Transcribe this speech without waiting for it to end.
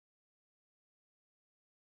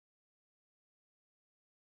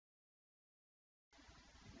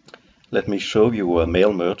Let me show you a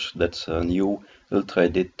Mailmerge. That's a new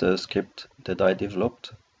UltraEdit script that I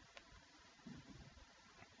developed.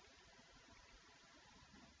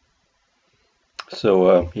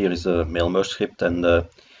 So here is a Mailmerge script, and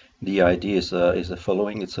the idea is the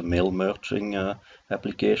following. It's a mail merging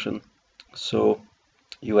application. So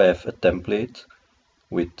you have a template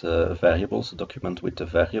with variables, a document with the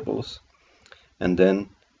variables, and then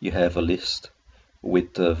you have a list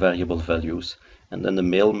with variable values, and then the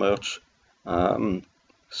Mailmerge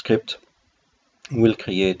script will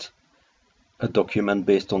create a document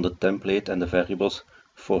based on the template and the variables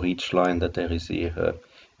for each line that there is here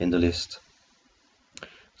in the list.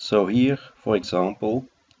 So here, for example,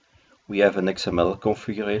 we have an XML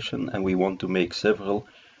configuration, and we want to make several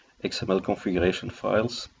XML configuration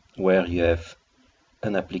files where you have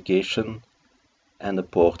an application and a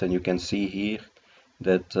port, and you can see here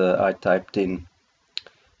that I typed in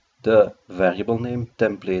the variable name,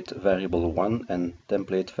 template variable 1 and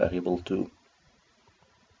template variable 2.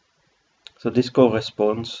 So this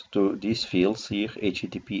corresponds to these fields here: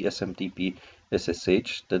 HTTP, SMTP,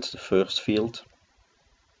 SSH, that's the first field,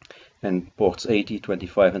 and ports 80,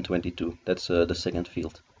 25 and 22, that's the second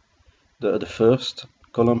field. The first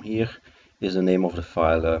column here is the name of the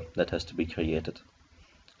file that has to be created.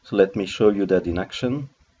 So let me show you that in action.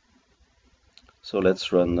 So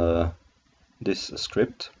let's run this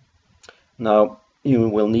script. Now you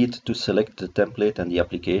will need to select the template and the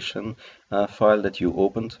application file that you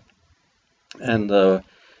opened, and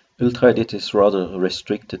UltraEdit is rather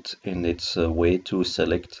restricted in its way to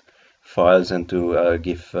select files and to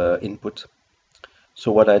give input.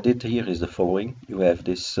 So what I did here is the following. You have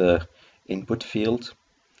this input field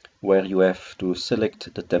where you have to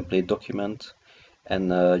select the template document, and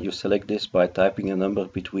you select this by typing a number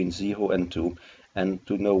between 0 and 2. And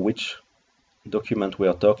to know which document we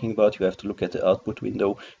are talking about, you have to look at the output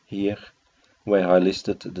window here where I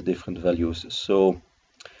listed the different values. So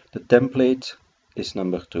the template is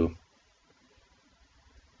number 2.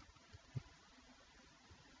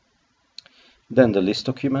 Then the list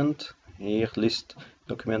document, here list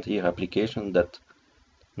document, here application, that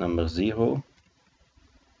number 0.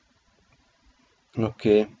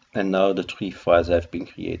 Okay, and now the 3 files have been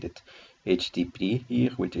created. HTTP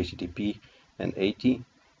here with HTTP and 80,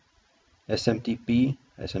 SMTP,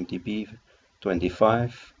 SMTP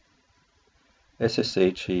 25,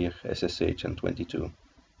 SSH here, SSH and 22.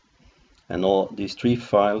 And all these 3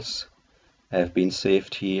 files have been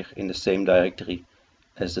saved here in the same directory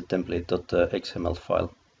as the template.xml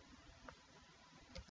file.